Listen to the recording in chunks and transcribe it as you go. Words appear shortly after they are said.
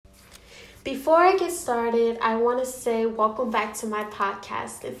Before I get started, I want to say welcome back to my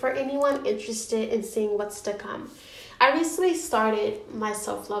podcast. And for anyone interested in seeing what's to come, I recently started my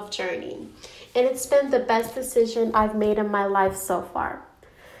self-love journey, and it's been the best decision I've made in my life so far.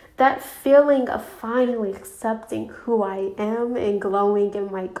 That feeling of finally accepting who I am and glowing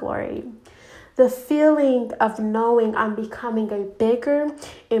in my glory. The feeling of knowing I'm becoming a bigger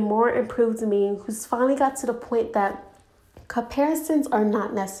and more improved me who's finally got to the point that comparisons are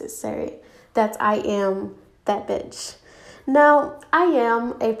not necessary. That I am that bitch. Now, I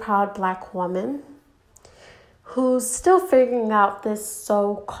am a proud Black woman who's still figuring out this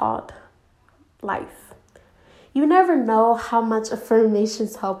so-called life. You never know how much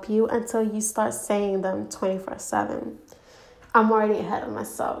affirmations help you until you start saying them 24/7. I'm already ahead of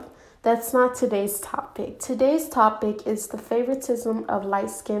myself. That's not today's topic. Today's topic is the favoritism of light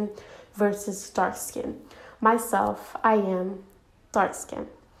skin versus dark skin. Myself, I am dark skin.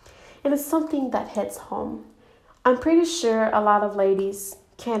 And it's something that hits home. I'm pretty sure a lot of ladies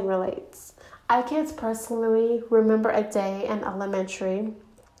can relate. I can't personally remember a day in elementary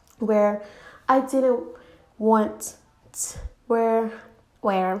where I didn't want,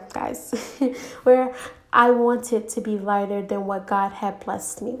 guys, where I wanted to be lighter than what God had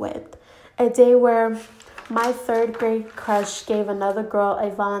blessed me with. A day where my third grade crush gave another girl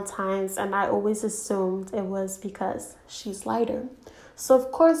a Valentine's and I always assumed it was because she's lighter. So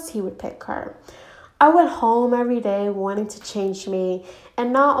of course he would pick her. I went home every day wanting to change me,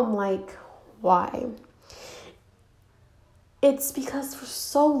 and now I'm like, why? It's because for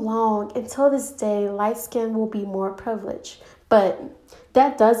so long, until this day, light skin will be more privileged. But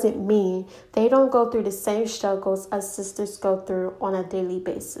that doesn't mean they don't go through the same struggles as sisters go through on a daily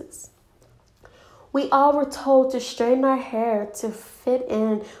basis. We all were told to straighten our hair to fit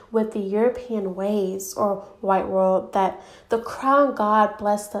in with the European ways or white world that the crown God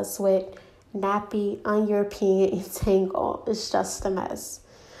blessed us with, nappy, un-European, and tangle, is just a mess.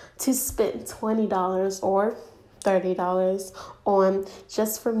 To spend $20 or $30 on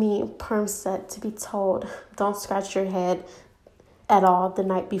just for me perm set to be told don't scratch your head at all the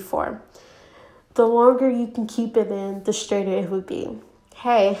night before. The longer you can keep it in, the straighter it would be.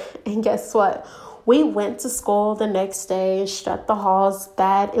 Hey, and guess what? We went to school the next day and strut the halls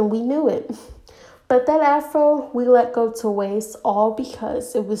bad, and we knew it. But that afro we let go to waste, all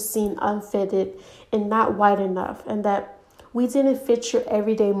because it was seen unfitted and not wide enough, and that we didn't fit your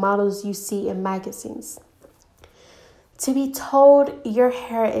everyday models you see in magazines. To be told your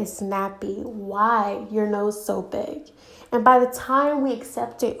hair is nappy, why your nose so big? And by the time we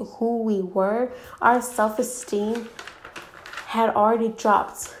accepted who we were, our self-esteem had already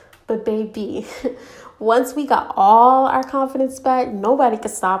dropped. But baby, once we got all our confidence back, nobody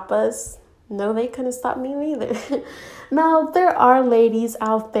could stop us. No, they couldn't stop me neither. Now, there are ladies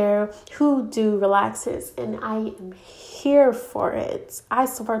out there who do relaxes, and I am here for it. I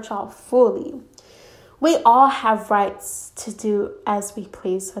support y'all fully. We all have rights to do as we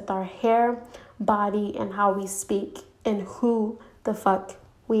please with our hair, body, and how we speak, and who the fuck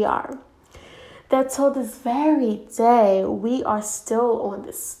we are. That till this very day, we are still on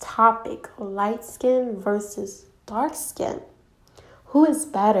this topic, light skin versus dark skin. Who is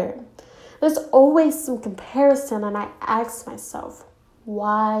better? There's always some comparison, and I ask myself,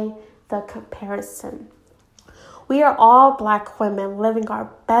 why the comparison? We are all Black women living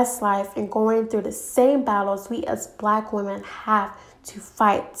our best life and going through the same battles we as Black women have to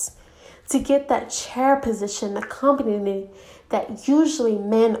fight to get that chair position, the company that usually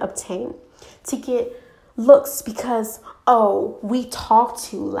men obtain. To get looks because, we talk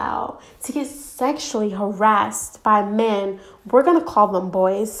too loud. To get sexually harassed by men, we're going to call them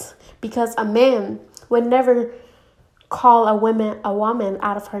boys. Because a man would never call a woman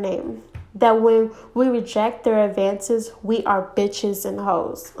out of her name. That when we reject their advances, we are bitches and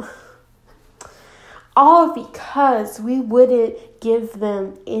hoes. All because we wouldn't give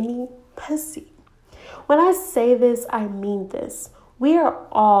them any pussy. When I say this, I mean this. We are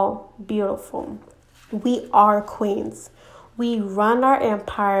all beautiful. We are queens. We run our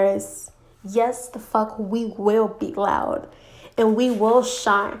empires. Yes, the fuck, we will be loud. And we will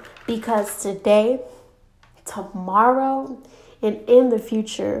shine. Because today, tomorrow, and in the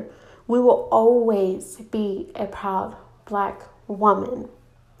future, we will always be a proud Black woman.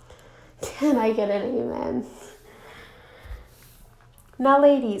 Can I get an amen? Now,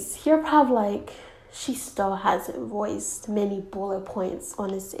 ladies, you're probably like, she still hasn't voiced many bullet points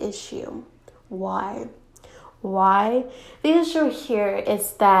on this issue. Why? The issue here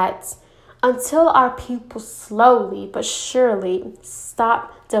is that until our people slowly but surely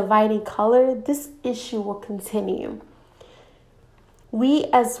stop dividing color, this issue will continue. We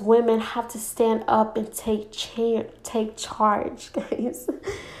as women have to stand up and take charge, guys.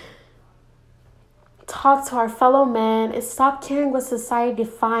 Talk to our fellow men and stop caring what society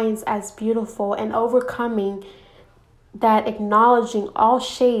defines as beautiful and overcoming that acknowledging all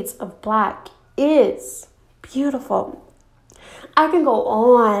shades of black is beautiful. I can go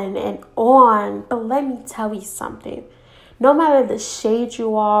on and on, but let me tell you something. No matter the shade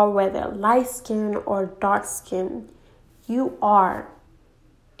you are, whether light skin or dark skin, you are,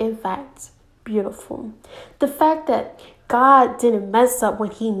 in fact, beautiful. The fact that God didn't mess up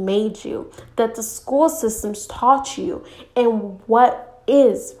when he made you, that the school systems taught you and what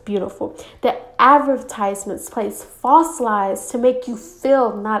is beautiful, that advertisements place false lies to make you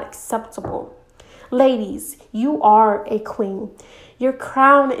feel not acceptable. Ladies, you are a queen. Your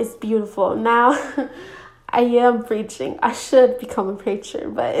crown is beautiful. Now, I am preaching. I should become a preacher,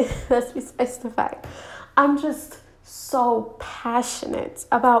 but that's besides the fact. I'm just so passionate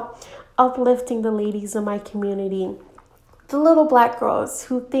about uplifting the ladies in my community, the little black girls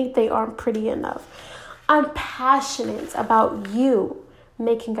who think they aren't pretty enough. I'm passionate about you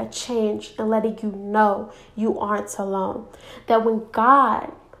making a change and letting you know you aren't alone. That when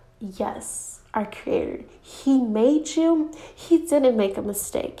God, yes, our creator, he made you, he didn't make a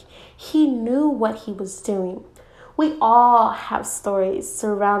mistake. He knew what he was doing. We all have stories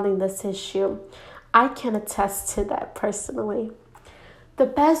surrounding this issue. I can attest to that personally. The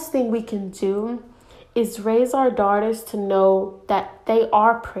best thing we can do is raise our daughters to know that they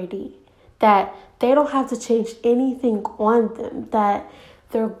are pretty, that they don't have to change anything on them, that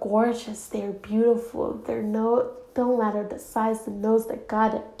they're gorgeous, they're beautiful, don't matter the size, the nose that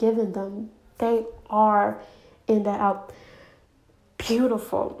God had given them, they are in that out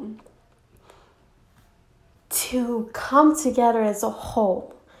beautiful. To come together as a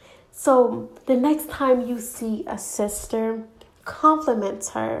whole. So the next time you see a sister, compliment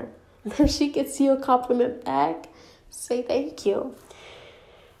her. If she gives you a compliment back, say thank you.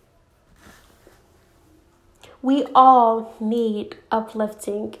 We all need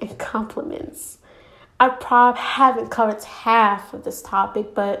uplifting and compliments. I probably haven't covered half of this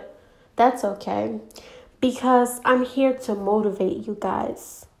topic, but that's okay because I'm here to motivate you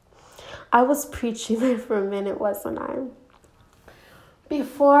guys. I was preaching there for a minute, wasn't I?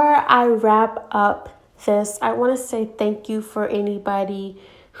 Before I wrap up this, I want to say thank you for anybody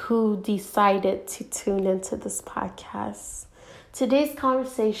who decided to tune into this podcast. Today's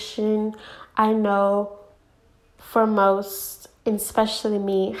conversation, I know for most, especially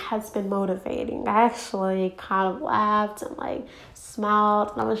me, has been motivating. I actually kind of laughed and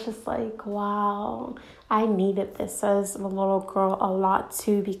smiled, and I was just like, wow, I needed this as a little girl a lot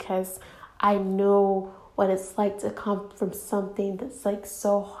too, because I know what it's like to come from something that's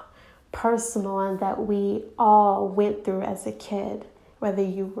so personal and that we all went through as a kid, whether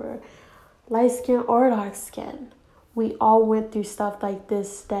you were light skin or dark skin. We all went through stuff like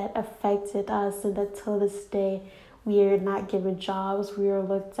this that affected us, and that till this day we are not given jobs. We are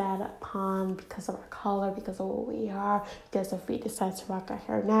looked at upon because of our color, because of what we are, because if we decide to rock our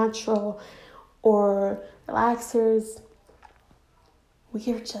hair natural or relaxers.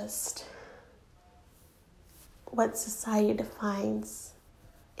 We are just what society defines.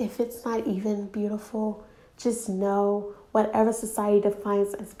 If it's not even beautiful, just know whatever society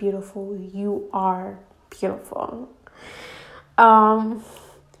defines as beautiful, you are beautiful.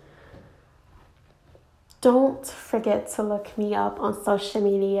 Don't forget to look me up on social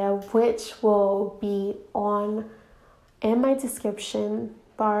media, which will be in my description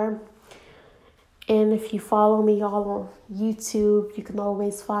bar. And if you follow me all on YouTube, you can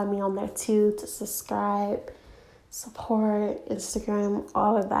always find me on there too to subscribe, support, Instagram,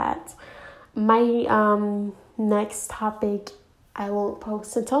 all of that. My next topic I won't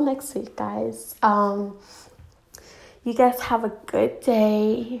post until next week, guys. You guys have a good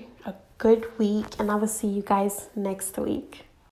day, a good week, and I will see you guys next week.